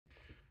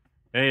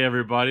Hey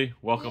everybody,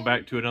 welcome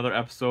back to another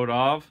episode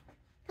of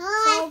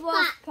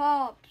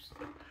Pops.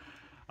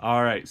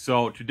 Alright,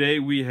 so today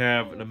we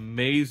have an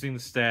amazing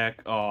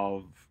stack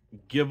of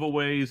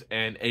giveaways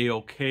and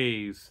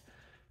AOKs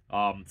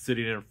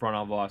sitting in front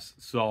of us.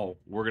 So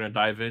we're going to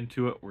dive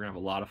into it. We're going to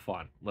have a lot of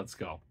fun. Let's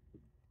go.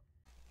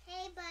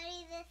 Hey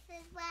buddy, this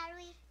is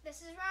Larry. This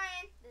is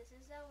Ryan. This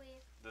is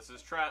Zoe. This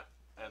is Trent,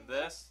 and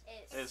this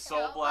is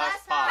Soul Soul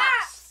Blast Blast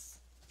Pops.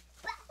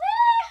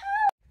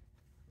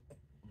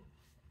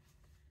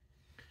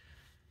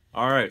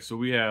 Alright, so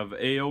we have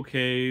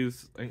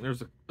AOKs. I think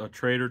there's a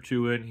trade or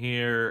two in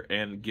here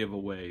and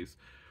giveaways.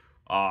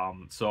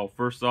 So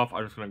first off,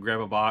 I'm just going to grab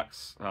a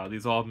box.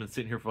 These all have been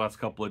sitting here for the last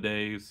couple of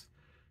days.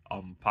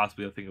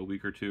 Possibly, I think, a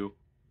week or two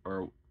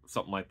or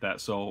something like that.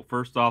 So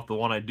first off, the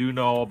one I do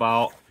know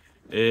about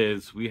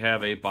is we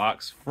have a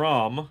box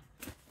from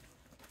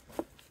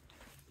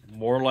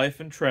More Life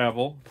and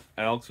Travel,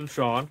 Alex and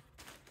Sean.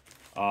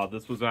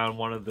 This was on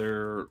one of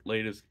their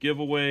latest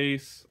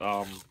giveaways.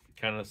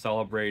 Kind of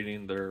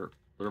celebrating their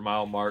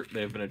mile mark.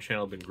 They've been a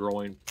channel, been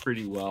growing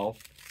pretty well.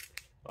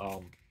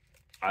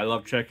 I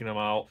love checking them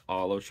out.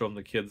 I love showing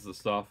the kids the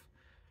stuff.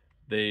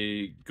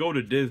 They go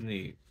to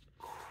Disney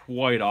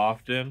quite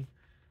often,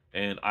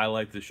 and I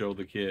like to show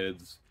the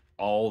kids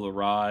all the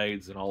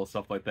rides and all the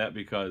stuff like that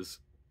because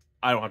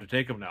I don't have to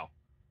take them now,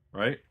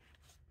 right?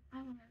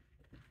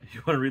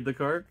 You want to read the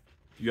card?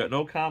 You got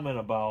no comment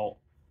about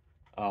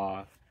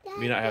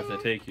me not having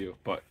to take you,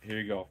 but here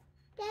you go.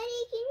 Daddy,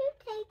 can you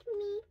take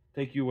me?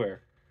 Take you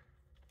where?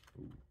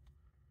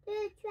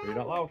 Read it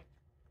out loud.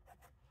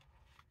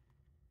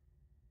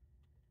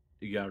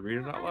 You gotta read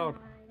it out loud.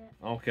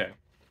 Okay.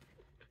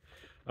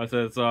 It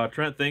says,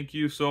 Trent, thank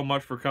you so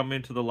much for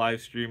coming to the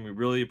live stream. We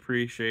really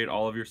appreciate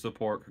all of your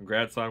support.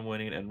 Congrats on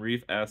winning. And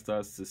Reef asked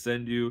us to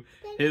send you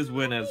his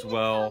win as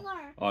well.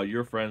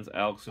 Your friends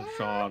Alex and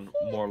Sean,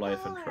 More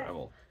Life and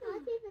Travel. I'll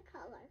see the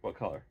color. What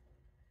color?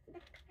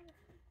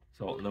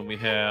 So and then we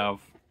have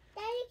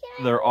Daddy,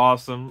 can their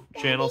awesome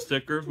channel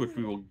stickers, which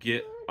we will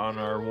get on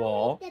our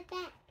wall. The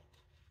back.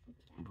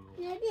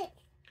 Look it.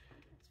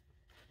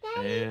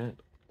 Daddy, And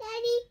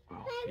Daddy,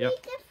 yep.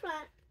 read the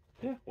front.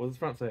 Yeah, what does the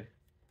front say?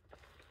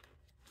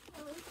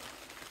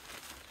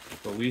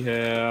 So we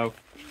have,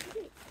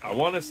 I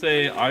want to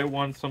say I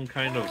won some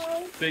kind of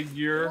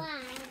figure,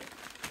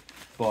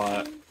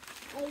 but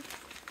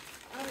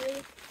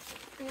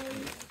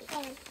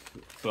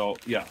so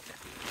yeah.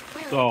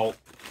 So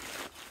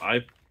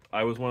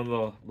I was one of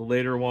the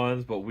later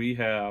ones, but we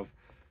have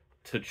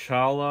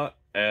T'Challa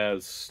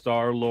as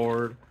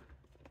Star-Lord,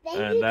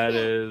 and that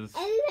is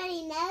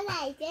Everybody knows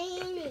that,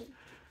 Jamie.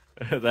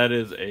 that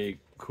is a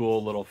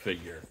cool little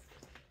figure,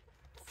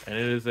 and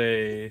it is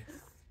a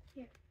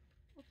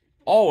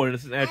and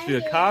it's actually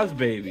a Cos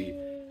baby,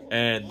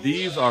 and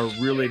these are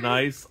really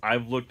nice.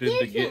 I've looked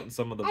into getting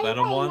some of the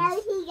Venom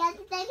ones,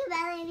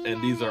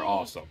 and these are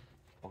awesome.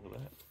 Look at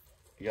that.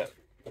 You got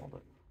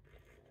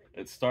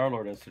it's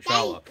Star-Lord as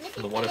T'Challa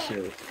from the What If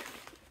series.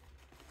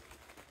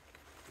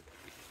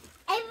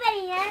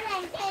 Everybody knows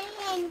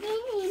that,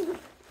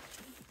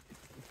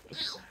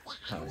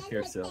 Jamie.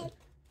 Here, silly.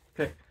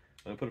 Okay,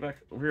 let me put it back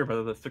over here by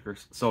the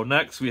stickers. So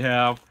next we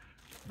have,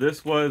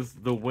 this was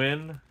the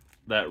win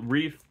that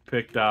Reef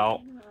picked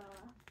out,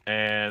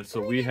 and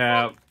so we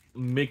have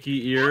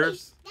Mickey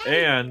ears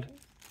and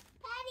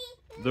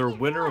their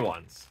winner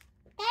ones.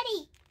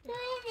 Daddy, who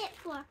is it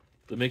for?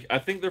 The Mickey, I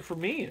think they're for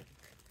me.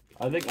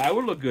 I think I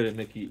would look good in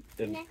Mickey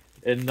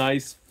in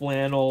nice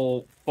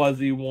flannel,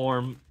 fuzzy,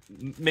 warm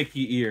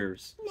Mickey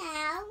ears.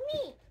 Now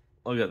me.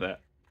 Look at that.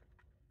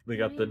 They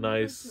got the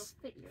nice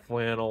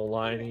flannel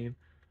lining.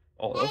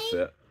 Oh, that's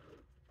it.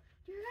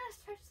 You're gonna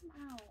stretch them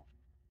out.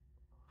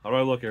 How do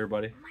I look,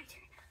 everybody? My turn.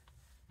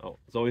 Oh,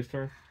 Zoe's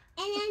turn.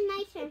 And then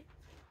my turn.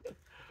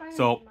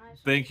 So,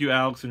 thank you,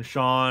 Alex and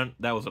Sean.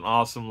 That was an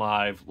awesome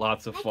live.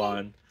 Lots of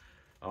fun.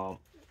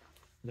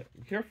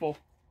 Careful.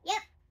 Yep.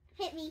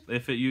 Hit me. They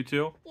fit you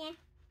too? Yeah.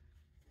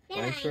 They're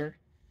My mine. turn?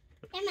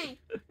 They're mine.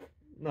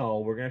 No,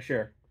 we're going to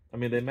share. I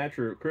mean, they match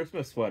your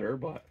Christmas sweater,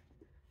 but...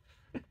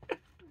 And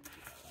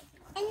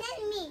then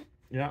me.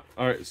 Yeah.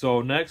 All right,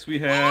 so next we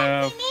Give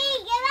have... out to me.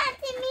 Give out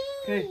to me.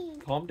 Okay,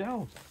 calm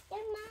down. They're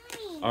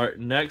mine. All right,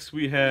 next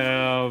we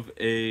have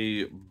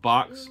a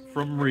box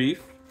from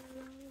Reef.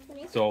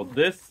 So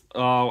this,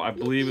 I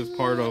believe, is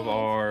part of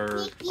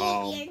our...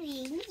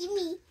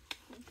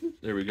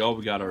 there we go.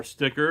 We got our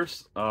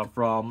stickers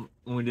from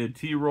when we did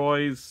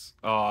T-Roy's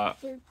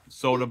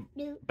soda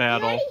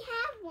battle. I already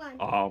have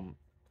one.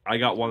 I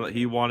got one that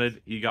he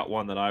wanted. He got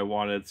one that I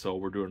wanted. So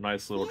we're doing a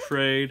nice little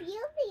trade. Feel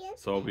the inside.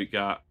 So we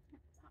got...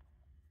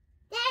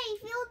 Daddy,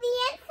 feel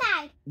the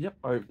inside. Yep,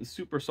 it's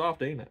super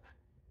soft, ain't it?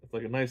 It's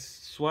like a nice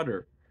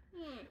sweater.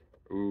 Yeah.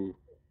 Ooh.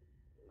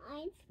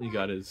 Mine's He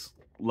got his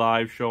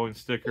live showing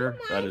sticker.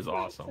 That is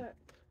awesome.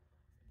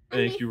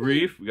 Thank you,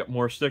 Reef. We got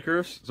more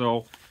stickers.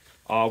 So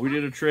we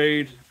did a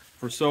trade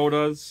for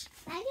sodas.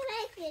 I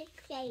like this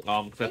shape.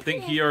 'Cause I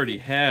think he already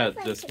had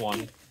this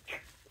one,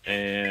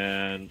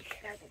 and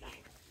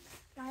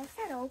I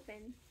said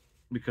open.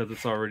 because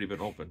it's already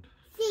been opened.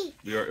 See,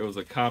 It was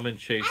a common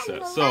chase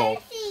set. So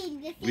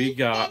we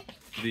got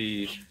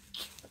the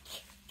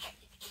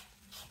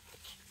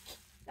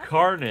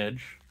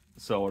Carnage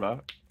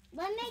soda.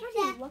 What makes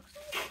that?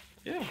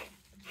 Yeah.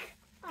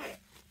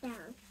 Down.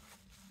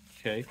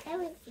 Okay.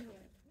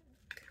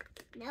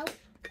 Nope.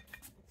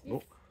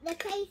 Nope. The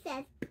case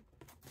says.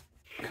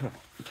 That's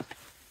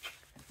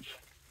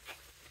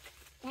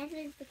what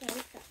the case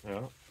says. Yeah.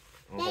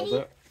 Daddy,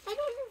 That. what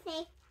does it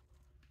say?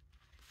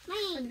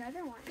 Mine.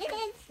 Another one. This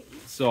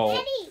is. So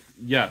Daddy,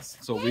 yes.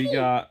 So we Daddy.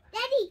 got.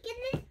 Daddy, get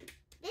this.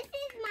 This is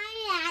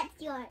mine.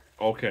 That's yours.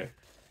 Okay.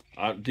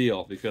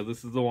 Deal, because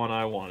this is the one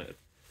I wanted.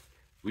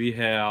 We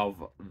have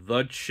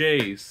the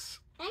Chase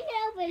I'm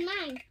gonna open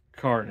mine.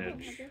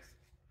 Carnage.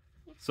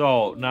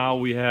 So now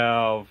we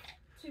have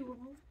Two of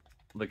them.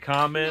 the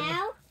Common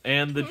Now,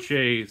 and the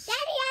Chase Daddy,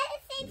 I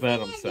have the same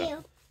Venom thing as set.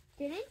 you.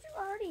 Didn't you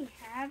already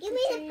have Give the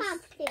me the chase?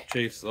 pump too.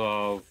 Chase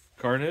of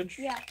Carnage?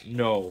 Yeah.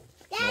 No.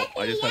 Daddy,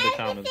 I just had the I have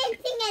Common. the same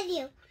thing as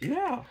you.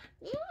 Yeah.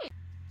 Yeah.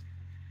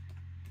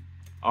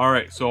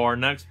 Alright, so our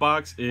next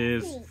box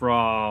is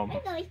from I'm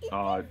going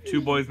to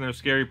Two Boys and Their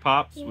Scary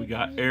Pops. We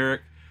got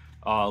Eric,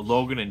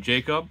 Logan, and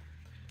Jacob.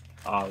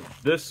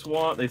 This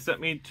one, they sent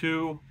me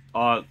two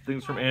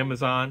things from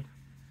Amazon.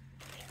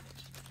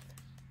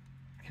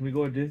 Can we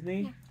go to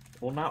Disney? Yeah.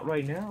 Well, not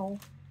right now.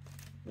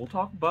 We'll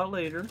talk about it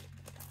later.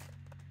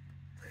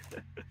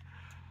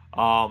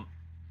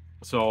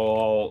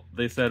 So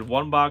they said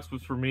one box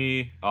was for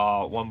me,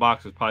 one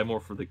box is probably more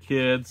for the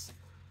kids.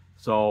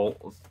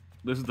 So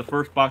this is the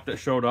first box that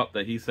showed up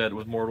that he said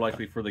was more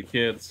likely for the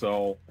kids.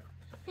 So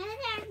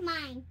That's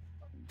mine.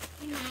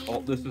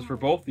 oh, this is for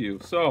both of you.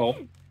 So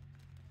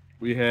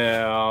we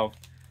have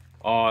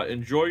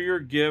enjoy your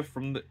gift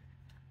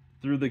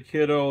through the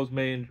kiddos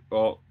may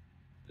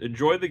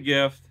enjoy the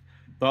gift.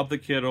 Thought the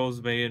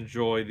kiddos may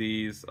enjoy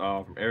these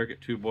from Eric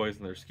at Two Boys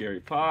and Their Scary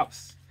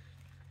Pops.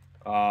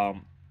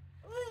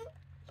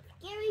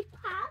 Scary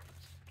Pop.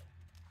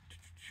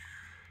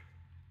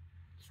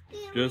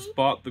 Just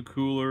bought the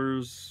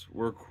coolers.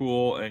 Were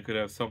cool and could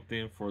have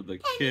something for the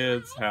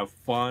kids. Have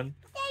fun.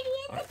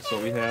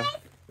 So we have.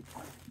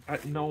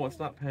 No, it's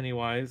not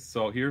Pennywise.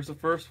 So here's the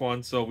first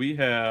one. So we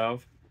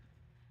have.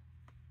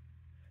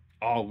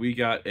 Oh, we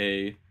got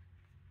a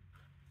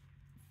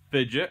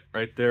fidget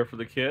right there for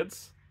the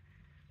kids.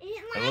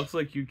 It looks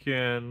like you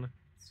can.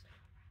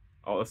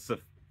 Oh, it's to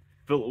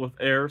fill it with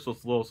air, so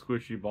it's a little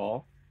squishy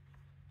ball.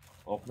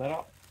 Open that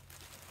up.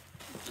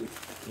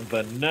 And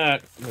then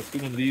next, I'm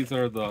assuming these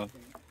are the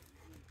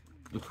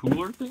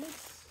cooler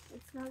things.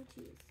 It's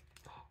mochis.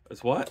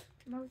 It's what?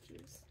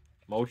 Mochis.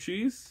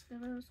 Mochis? The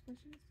little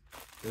squishies.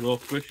 The little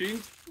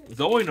squishies?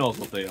 Zoe knows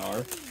what they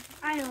are.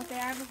 I know they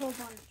have a whole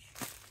bunch.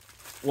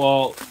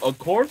 Well, of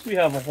course we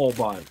have a whole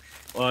bunch.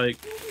 Like,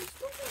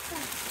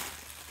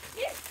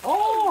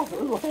 oh,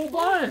 there's a whole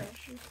bunch.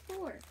 There's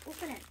four.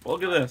 Open it.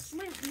 Look at this.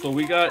 So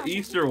we got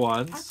Easter I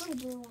ones. put a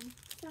blue one.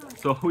 Sorry.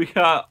 So we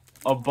got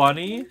a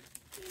bunny.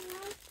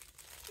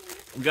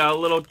 We got a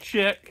little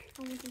chick.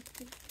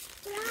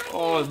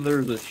 Oh, and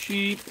there's a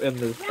sheep, and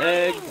there's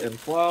eggs, and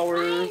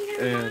flowers,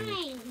 and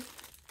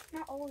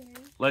Not all of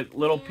them. like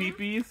little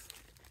peepees.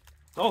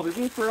 Oh, these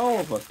are for all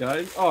of us,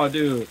 guys. Oh,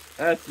 dude,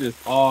 that's just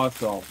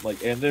awesome.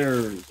 Like, and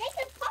there's, Take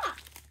a pop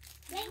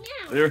right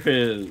now. there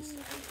is.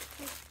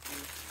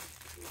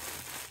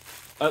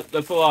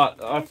 That's a lot.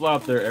 That's a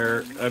lot there,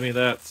 Eric. I mean,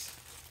 that's.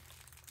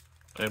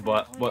 And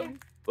but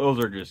those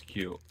are just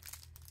cute.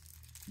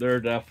 They're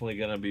definitely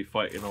gonna be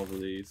fighting over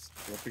these.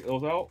 You wanna pick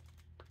those out?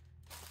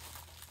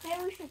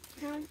 Maybe we should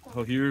count them.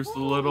 So here's the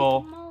Holy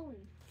little. moly.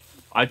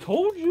 I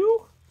told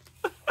you.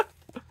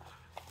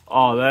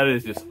 Oh, that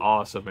is just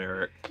awesome,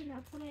 Eric. Can I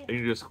put it? And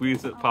you just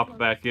squeeze it, pop it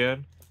back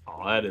in.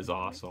 Oh, that is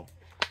awesome.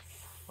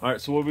 All right,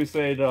 so what do we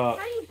say to How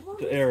do you pull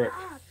this Eric?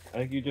 up? I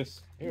think you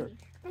just Eric.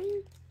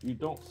 You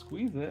don't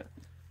squeeze it.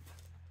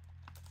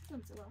 This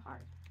one's a little hard.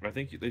 I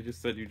think they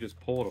just said you just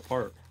pull it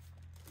apart.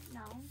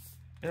 No.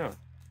 Yeah,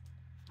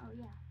 Oh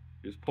yeah.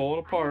 just pull it I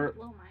didn't apart.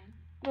 blow mine.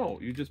 No,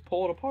 you just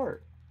pull it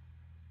apart.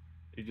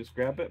 You just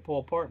grab it, pull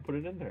it apart, and put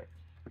it in there.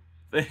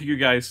 Thank you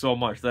guys so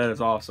much. That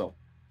is awesome.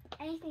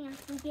 Anything else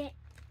we get?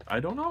 I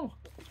don't know.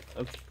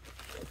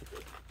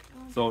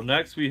 So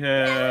next we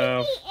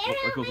have. Oh,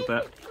 what goes with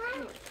that?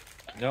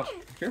 Yep.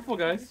 Careful,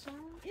 guys.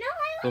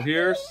 So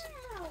here's.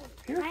 I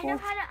know Careful.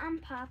 how to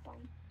unpop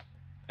them.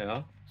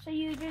 Yeah. So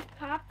you just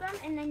pop them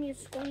and then you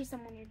squeeze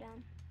them when you're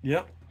done.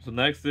 Yep. So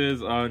next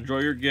is enjoy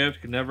your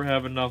gift. Can never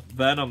have enough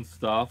Venom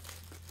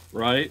stuff,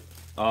 right?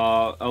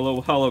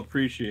 LOL,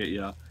 appreciate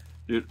ya,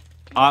 dude.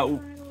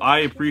 I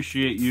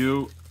appreciate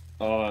you.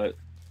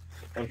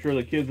 I'm sure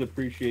the kids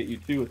appreciate you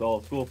too with all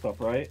the school stuff,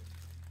 right?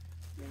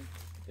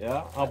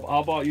 Yeah. How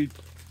about you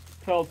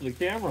tell it to the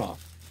camera?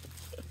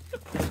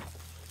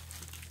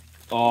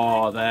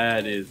 Oh,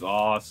 that is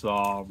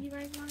awesome. You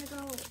guys want to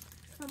go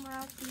somewhere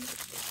else and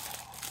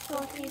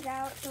sort these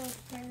out so it's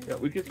very... Yeah,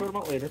 we can sort them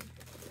out later.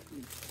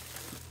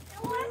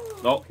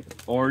 No,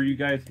 or you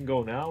guys can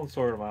go now and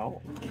sort them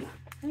out.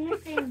 I'm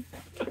missing.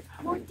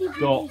 What did you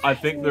So just I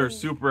think they're say?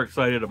 super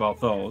excited about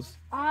those.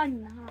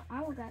 I'm not.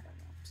 I will get them.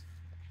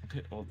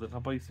 Okay, well then how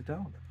about you sit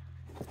down?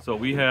 So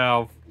we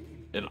have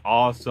an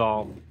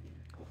awesome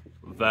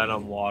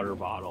Venom water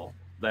bottle.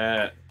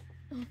 That,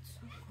 That's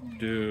so cool.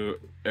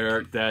 dude,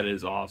 Eric, that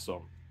is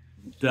awesome.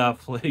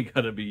 Definitely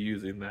gonna be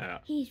using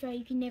that. He's right.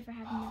 You can never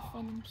have enough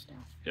Venom stuff.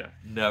 Yeah,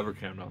 never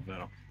can enough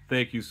Venom.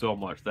 Thank you so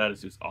much. That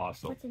is just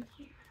awesome. What's in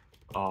here?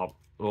 Well,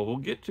 we'll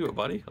get to it,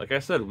 buddy. Like I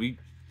said, we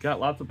got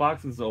lots of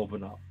boxes to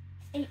open up.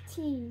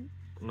 18.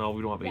 No,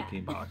 we don't have Yeah.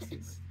 18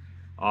 boxes.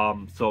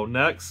 So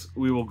next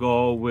we will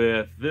go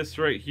with this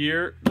right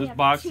here. This Yeah,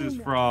 box two is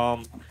more.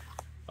 from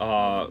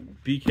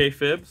BK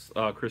Fibs,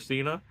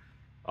 Christina.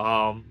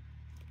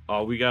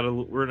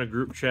 We're in a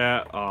group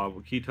chat.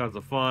 We keep tons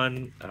of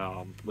fun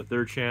with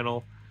their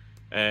channel,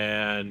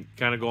 and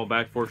kind of going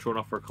back and forth showing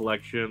off her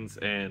collections.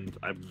 And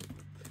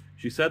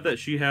she said that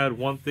she had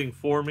one thing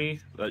for me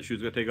that she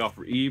was gonna take off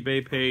her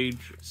eBay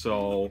page.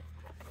 So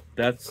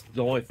that's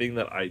the only thing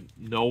that I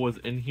know was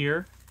in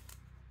here.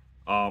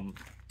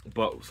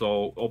 But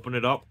so open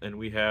it up and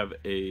we have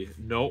a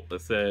note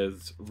that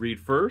says read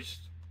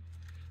first.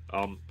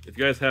 If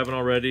you guys haven't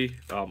already,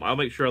 I'll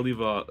make sure I leave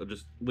a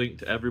just link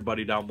to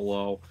everybody down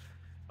below.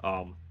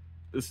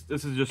 This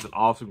is just an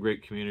awesome,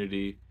 great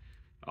community.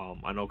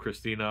 I know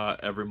Christina,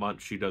 every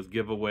month she does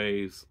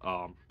giveaways.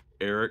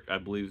 Eric, I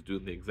believe, is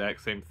doing the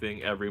exact same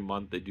thing every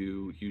month. They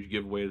do huge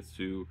giveaways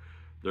to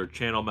their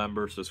channel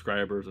members,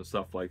 subscribers, and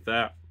stuff like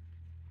that.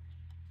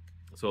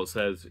 So it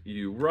says,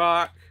 you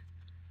rock.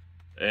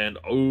 And,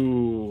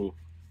 oh,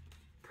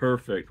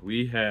 perfect.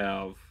 We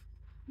have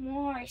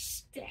More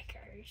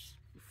stickers.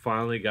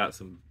 finally got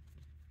some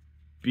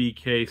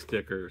BK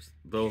stickers.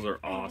 Those are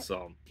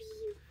awesome.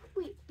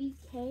 Wait,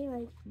 BK?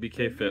 Like.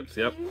 BK Fips,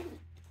 yep.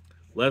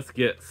 Let's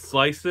get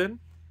slicing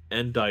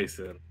and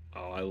dicing.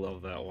 Oh, I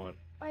love that one.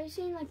 Are you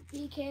saying like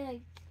BK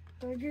like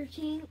Burger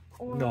King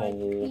or No.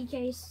 like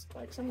BK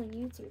like some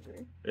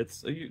YouTuber?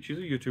 She's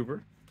a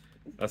YouTuber.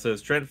 That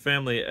says, Trent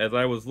family, as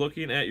I was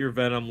looking at your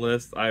Venom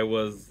list, I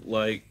was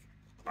like,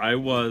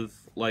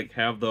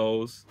 have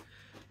those.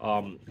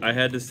 I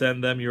had to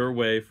send them your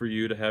way for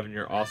you to have in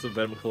your awesome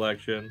Venom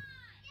collection.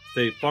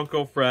 Stay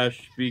Funko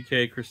Fresh,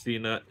 BK,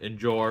 Christina,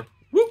 enjoy.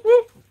 Whoop,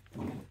 whoop.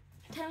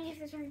 Tell me if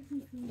this are.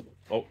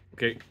 Oh,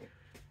 okay.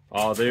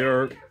 They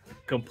are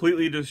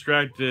completely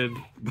distracted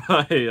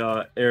by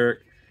Eric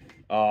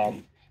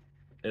and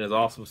his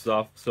awesome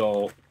stuff.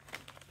 So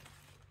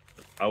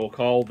I will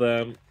call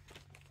them.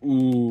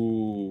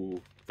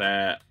 Ooh,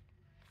 that.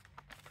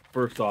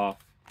 First off,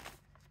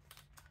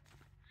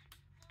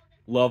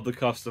 love the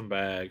custom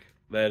bag.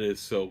 That is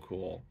so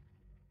cool.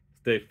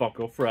 Stay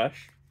Funko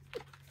Fresh.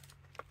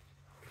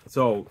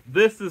 So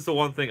this is the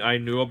one thing I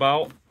knew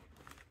about.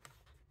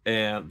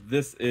 And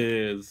this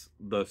is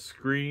the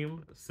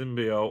Scream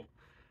Symbiote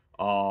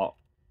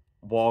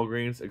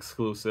Walgreens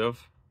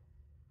exclusive,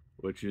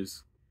 which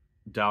is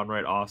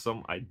downright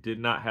awesome. I did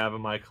not have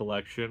in my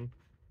collection.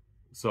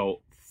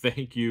 So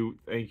thank you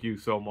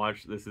so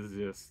much. This is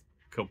just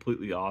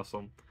completely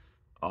awesome.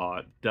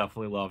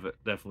 Definitely love it.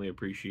 Definitely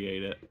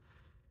appreciate it.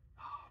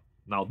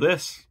 Now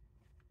this,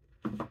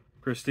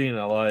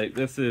 Christina, like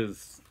this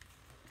is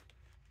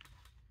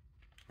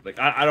like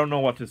I don't know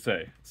what to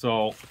say.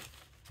 So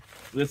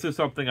this is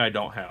something I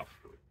don't have.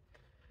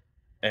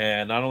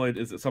 And not only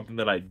is it something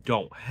that I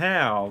don't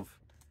have,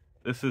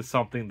 this is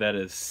something that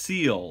is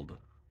sealed.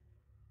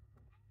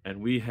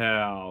 And we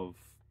have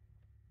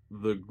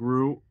the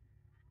Groot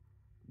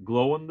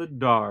Glow in the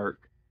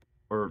Dark,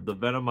 or the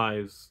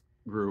Venomized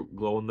Groot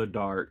Glow in the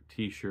Dark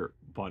t-shirt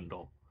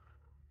bundle.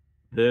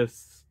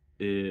 This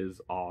is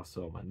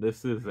awesome. And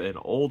this is an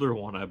older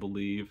one, I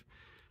believe.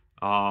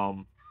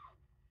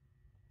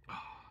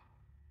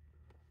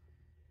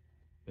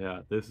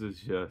 Yeah, this is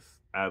just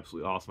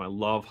absolutely awesome. I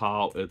love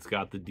how it's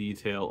got the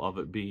detail of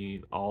it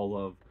being all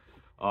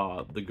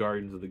of the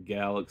Guardians of the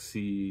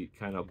Galaxy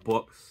kind of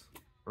books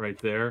right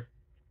there.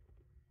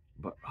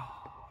 But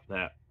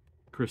that,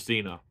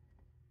 Christina,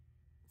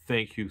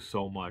 thank you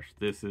so much.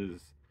 This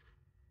is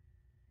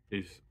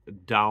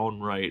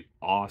downright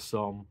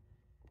awesome.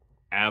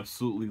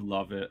 Absolutely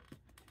love it.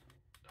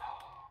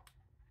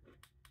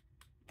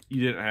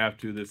 You didn't have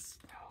to. This,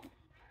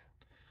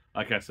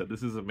 like I said,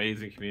 this is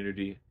amazing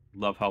community.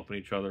 Love helping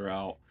each other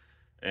out,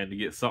 and to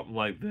get something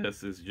like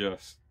this is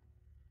just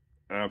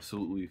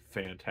absolutely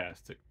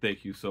fantastic.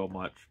 Thank you so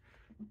much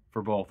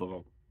for both of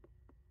them.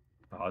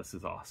 Oh, this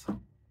is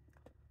awesome.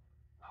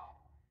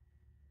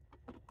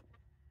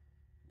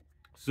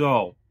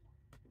 So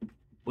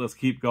let's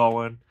keep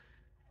going.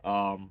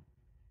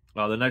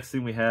 The next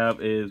thing we have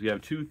is we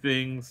have two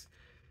things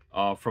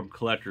from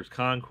Collector's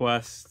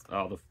Conquest.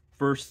 The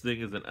first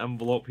thing is an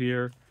envelope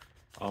here.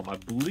 I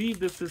believe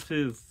this is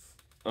his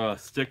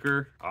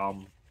sticker.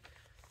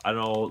 I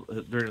know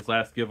during his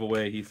last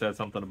giveaway he said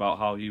something about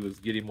how he was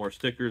getting more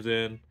stickers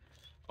in.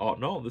 Oh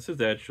no, this is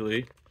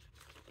actually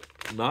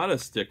not a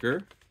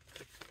sticker.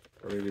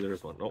 Or maybe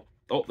there's one.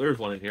 Oh, there's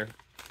one in here.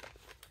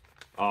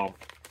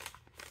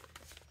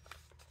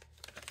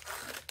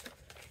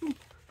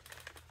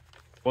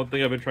 One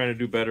thing I've been trying to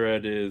do better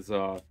at is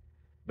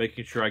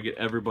making sure I get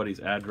everybody's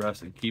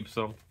address and keeps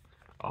them.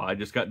 I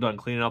just got done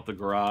cleaning out the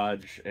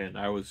garage, and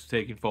I was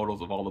taking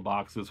photos of all the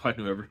boxes, so I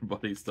knew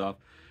everybody's stuff.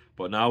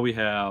 But now we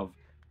have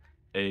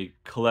a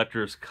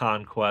collector's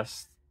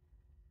conquest,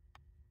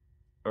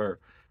 or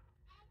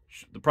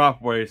the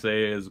proper way to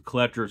say it is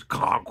collector's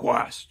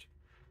conquest.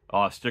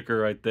 Sticker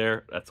right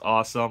there. That's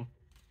awesome.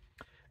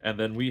 And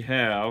then we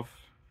have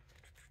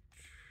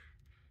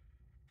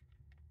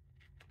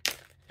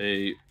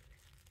a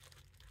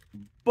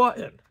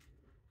button.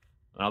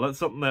 Now that's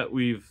something that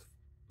we've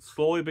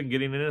slowly been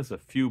getting in, is a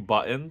few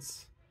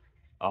buttons.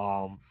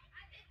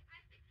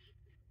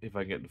 If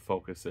I get into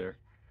focus there,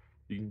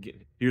 you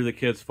can hear the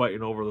kids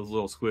fighting over those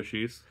little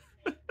squishies.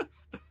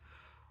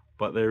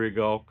 But there we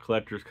go,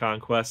 Collector's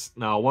Conquest.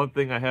 Now, one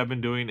thing I have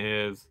been doing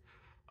is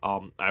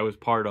I was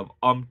part of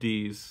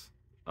Umpty's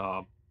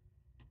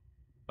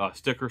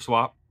sticker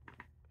swap.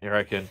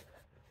 Here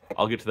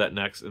I'll get to that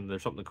next, and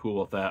there's something cool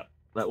with that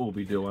we'll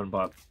be doing.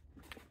 But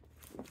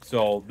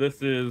so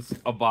this is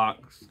a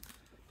box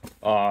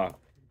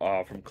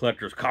from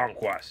Collector's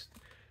Conquest.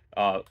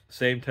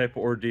 Same type of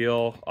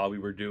ordeal. We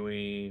were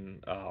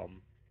doing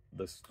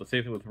the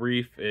same thing with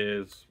Reef.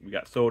 Is we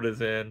got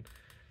sodas in.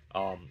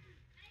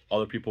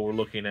 Other people were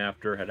looking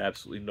after, had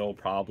absolutely no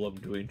problem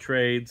doing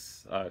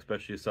trades,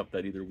 especially stuff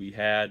that either we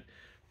had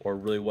or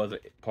really wasn't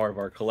part of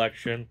our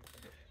collection.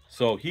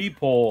 So he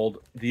pulled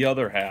the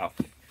other half,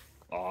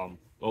 well,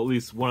 at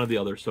least one of the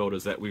other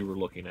sodas that we were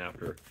looking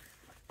after.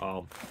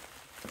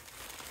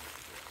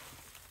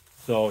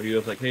 So he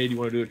was like, hey, do you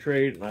want to do a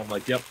trade? And I'm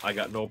like, yep, I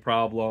got no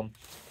problem.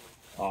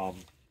 Let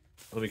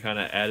me kind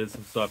of added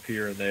some stuff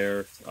here and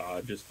there,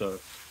 just to...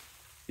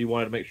 He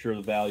wanted to make sure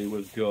the value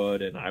was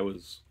good, and I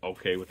was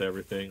okay with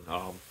everything.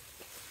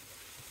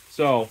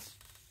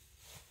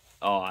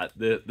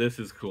 This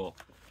is cool.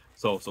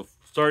 So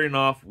starting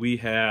off, we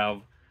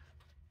have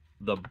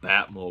the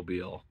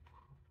Batmobile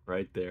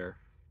right there.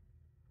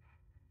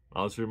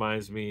 Now, this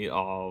reminds me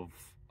of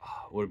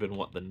would have been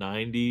what, the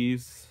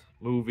 90s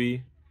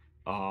movie,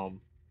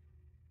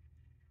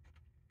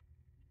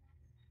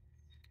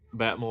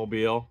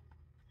 Batmobile.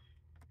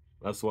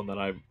 That's the one that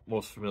I'm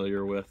most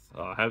familiar with.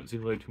 I haven't seen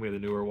really too many of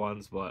the newer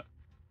ones, but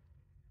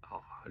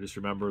I just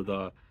remember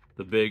the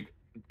big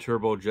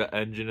turbojet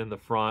engine in the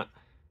front.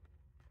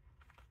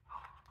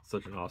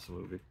 Such an awesome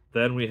movie.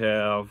 Then we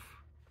have,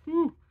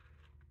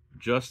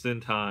 just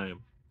in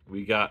time,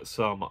 we got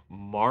some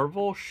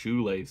Marvel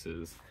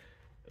shoelaces.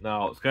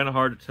 Now, it's kind of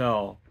hard to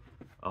tell,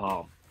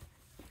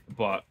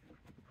 but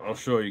I'll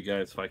show you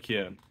guys if I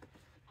can.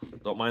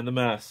 Don't mind the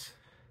mess.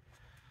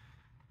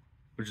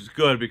 Which is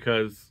good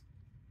because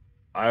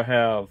I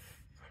have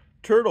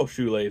turtle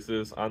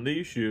shoelaces on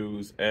these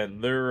shoes,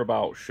 and they're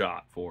about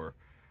shot for.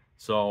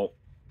 So,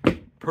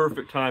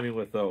 perfect timing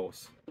with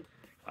those,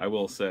 I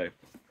will say.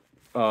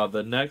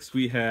 The next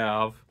we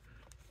have,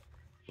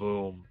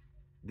 boom,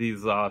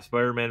 these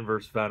Spider-Man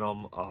vs.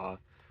 Venom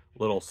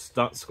little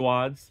stunt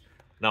squads.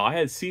 Now, I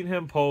had seen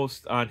him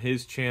post on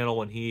his channel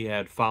when he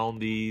had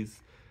found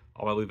these,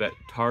 I believe at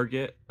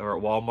Target or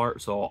at Walmart,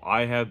 so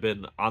I have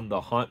been on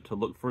the hunt to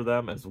look for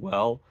them as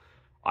well.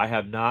 I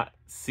have not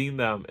seen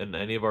them in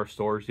any of our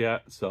stores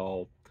yet,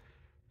 so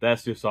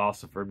that's just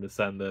awesome for him to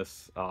send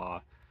this.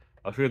 I'll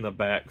show you in the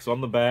back. So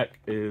on the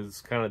back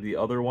is kind of the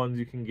other ones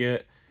you can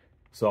get.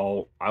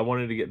 So I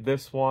wanted to get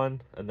this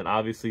one, and then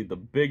obviously the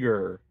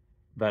bigger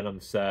Venom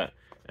set,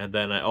 and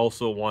then I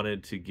also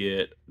wanted to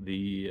get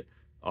the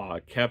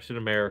Captain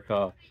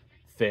America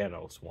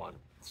Thanos one.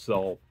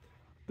 So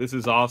this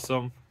is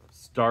awesome.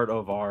 Start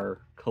of our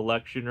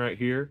collection right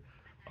here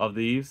of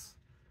these.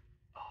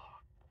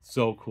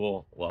 So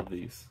cool. Love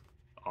these.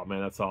 Oh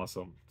man, that's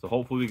awesome. So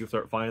hopefully we can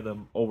start finding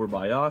them over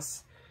by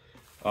us.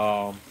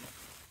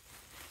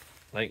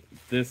 Like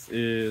this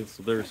is,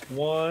 so there's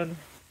one.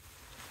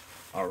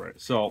 All right,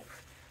 so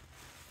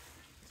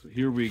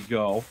here we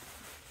go.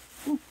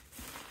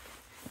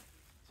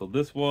 So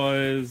this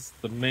was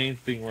the main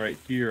thing right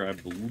here, I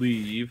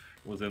believe,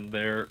 was in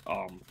there.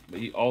 But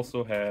he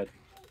also had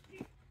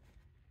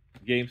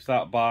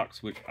GameStop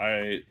box, which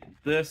I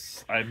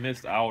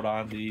missed out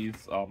on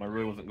these. I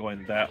really wasn't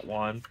going that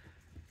one.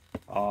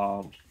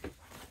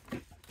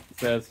 It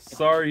says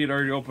sorry he'd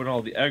already opened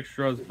all the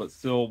extras, but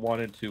still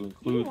wanted to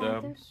include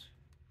them.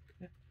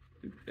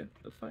 Yeah,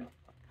 that's fine.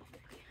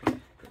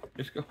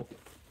 Just go.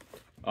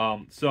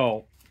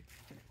 So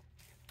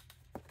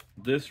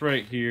this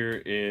right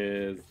here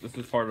is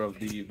part of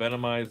the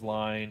Venomized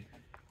line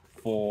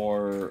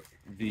for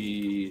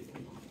the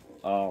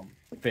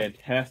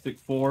Fantastic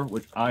Four,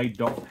 which I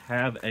don't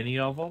have any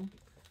of them,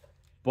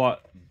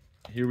 but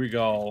here we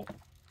go.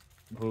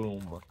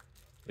 Boom,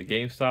 the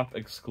GameStop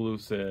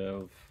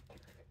exclusive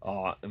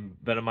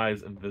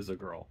Venomized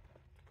Invisigirl.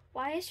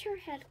 Why is her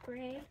head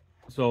gray?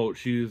 So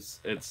it's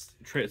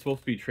supposed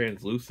to be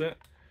translucent,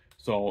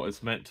 so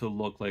it's meant to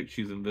look like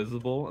she's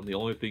invisible, and the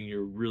only thing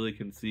you really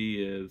can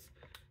see is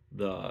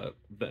the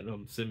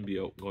Venom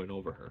symbiote going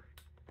over her.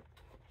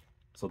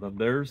 So then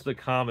there's the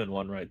common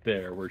one right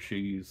there, where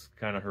she's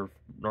kind of her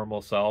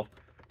normal self.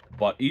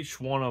 But each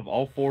one of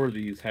all 4 of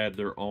these had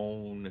their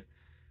own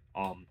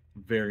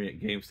variant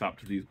GameStop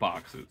to these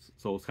boxes.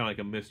 So it's kind of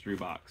like a mystery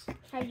box.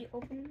 Have you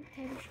opened it?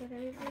 Have you showed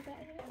everybody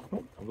that?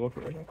 Oh, I'm going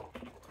for it right now.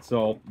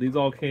 So these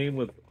all came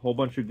with a whole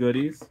bunch of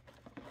goodies.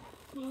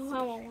 Oh,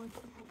 I want one.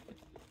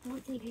 I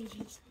want the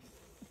ingredients.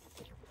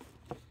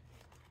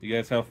 You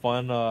guys have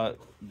fun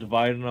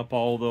dividing up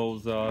all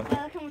those. Look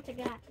how much I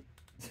got.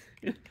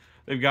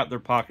 They've got their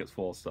pockets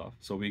full of stuff.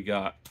 So we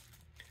got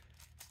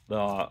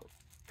the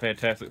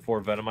Fantastic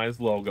Four Venomized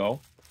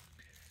logo.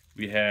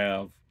 We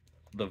have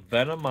the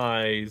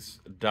Venomized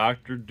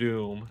Doctor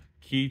Doom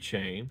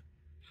keychain,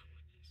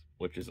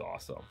 which is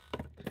awesome.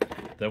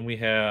 Then we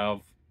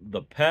have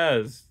the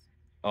Pez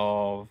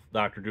of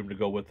Doctor Doom to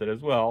go with it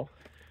as well.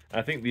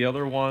 I think the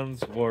other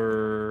ones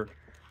were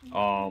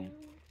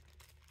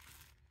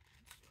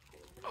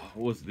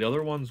the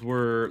other ones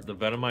were the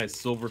Venomized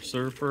Silver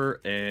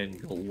Surfer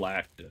and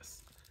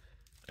Galactus.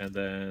 And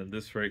then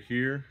this right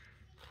here,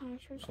 I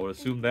would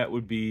assume that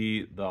would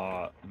be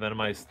the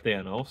Venomized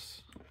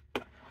Thanos.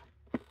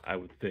 I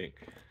would think.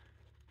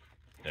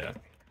 Yeah.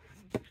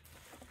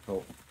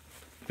 So,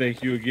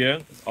 thank you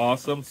again. It's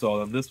awesome. So,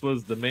 then this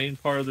was the main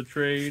part of the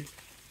trade.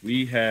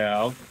 We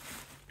have...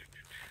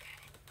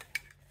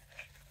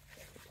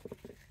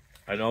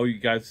 I know you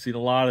guys have seen a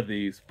lot of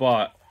these,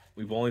 but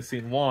we've only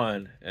seen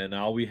one, and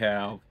now we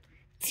have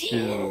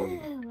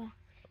 2.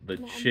 The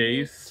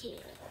Chase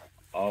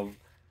of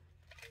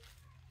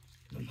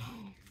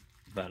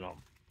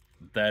Venom.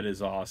 That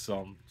is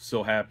awesome.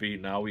 So happy.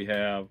 Now we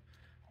have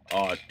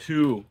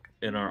 2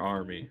 in our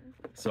army.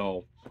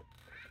 So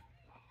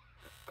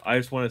I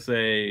just want to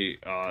say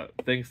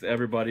thanks to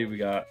everybody. We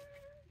got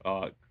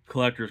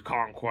Collector's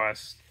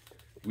Conquest.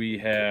 We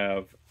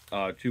have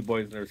 2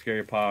 boys and their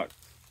scary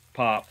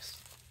pops.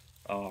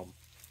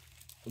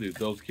 Dude,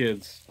 those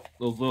kids,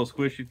 those little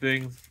squishy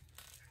things,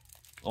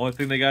 only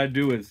thing they gotta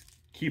do is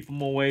keep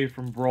them away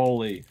from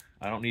Broly.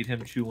 I don't need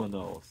him chewing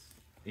those.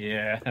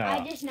 Yeah. I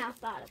just now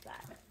thought of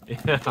that.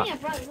 Yeah. Yeah,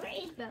 Broly, where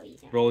is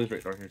Broly? Broly's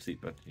right on your seat,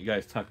 but you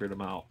guys tuckered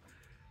him out.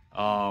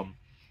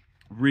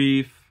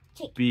 Reef,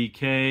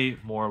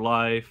 BK, More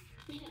Life,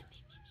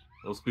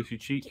 little squishy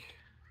cheek.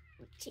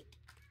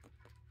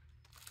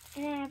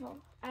 And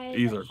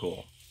These are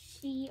cool.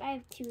 I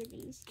have 2 of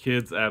these.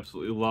 Kids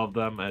absolutely love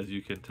them, as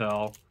you can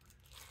tell.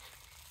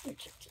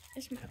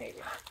 It's my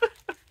favorite.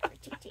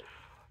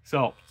 So,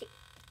 all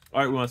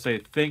right, we want to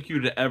say thank you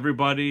to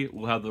everybody.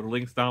 We'll have the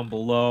links down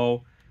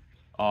below.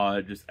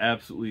 Just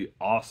absolutely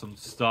awesome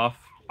stuff.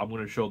 I'm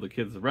going to show the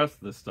kids the rest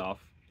of this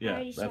stuff.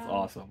 Yeah, that's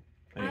awesome.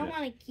 I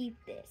want to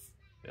keep this.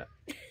 Yeah,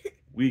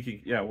 we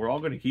can. Yeah, we're all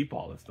going to keep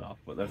all this stuff,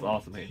 but that's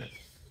awesome, ain't it?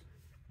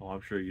 Oh,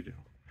 I'm sure you do.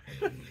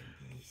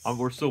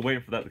 We're still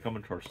waiting for that to come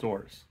into our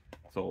stores.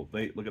 So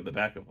they look at the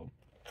back of them.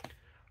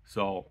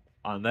 So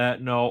on that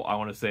note, I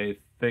want to say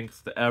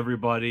thanks to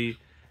everybody.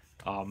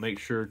 Make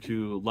sure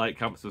to like,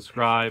 comment,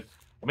 subscribe.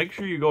 Make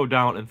sure you go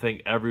down and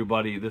thank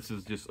everybody. This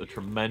is just a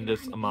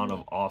tremendous amount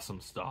of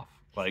awesome stuff.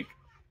 Like,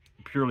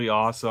 purely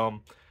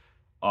awesome.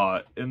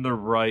 In the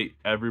right,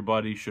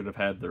 everybody should have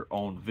had their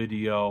own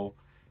video.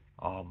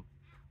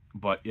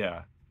 But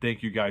yeah,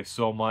 thank you guys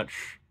so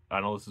much. I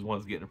know this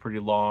one's getting pretty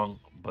long,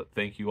 but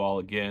thank you all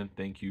again.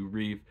 Thank you,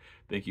 Reef.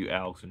 Thank you,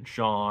 Alex and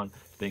Sean.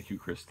 Thank you,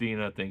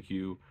 Christina. Thank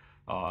you,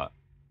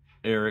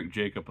 Eric,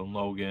 Jacob, and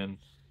Logan.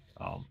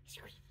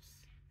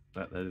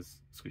 That is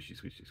squishy,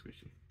 squishy,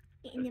 squishy.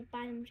 And the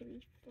bottom's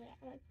really flat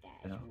like that.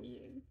 Yeah. It's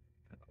weird.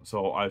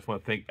 So I just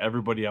want to thank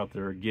everybody out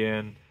there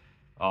again.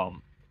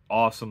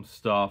 Awesome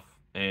stuff,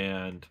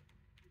 and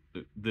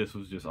this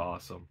was just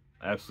awesome.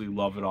 Absolutely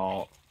love it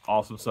all.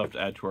 Awesome stuff to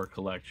add to our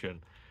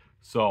collection.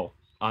 So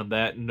on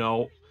that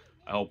note,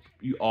 I hope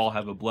you all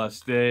have a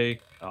blessed day.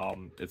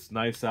 It's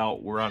nice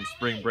out. We're on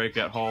spring break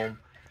at home.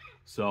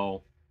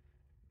 So,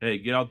 hey,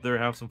 get out there,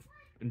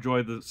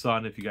 enjoy the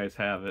sun if you guys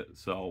have it.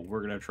 So,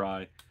 we're going to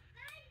try.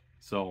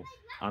 So,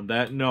 on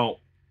that note,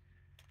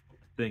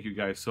 thank you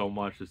guys so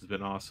much. This has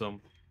been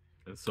awesome.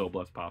 And So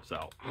Blessed Pops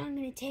out. I'm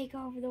going to take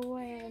over the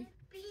world.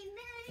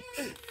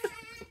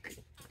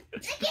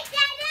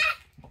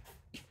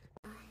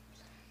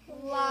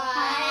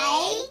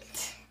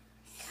 Like,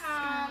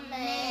 comment,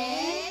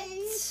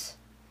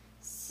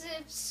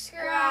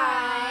 subscribe.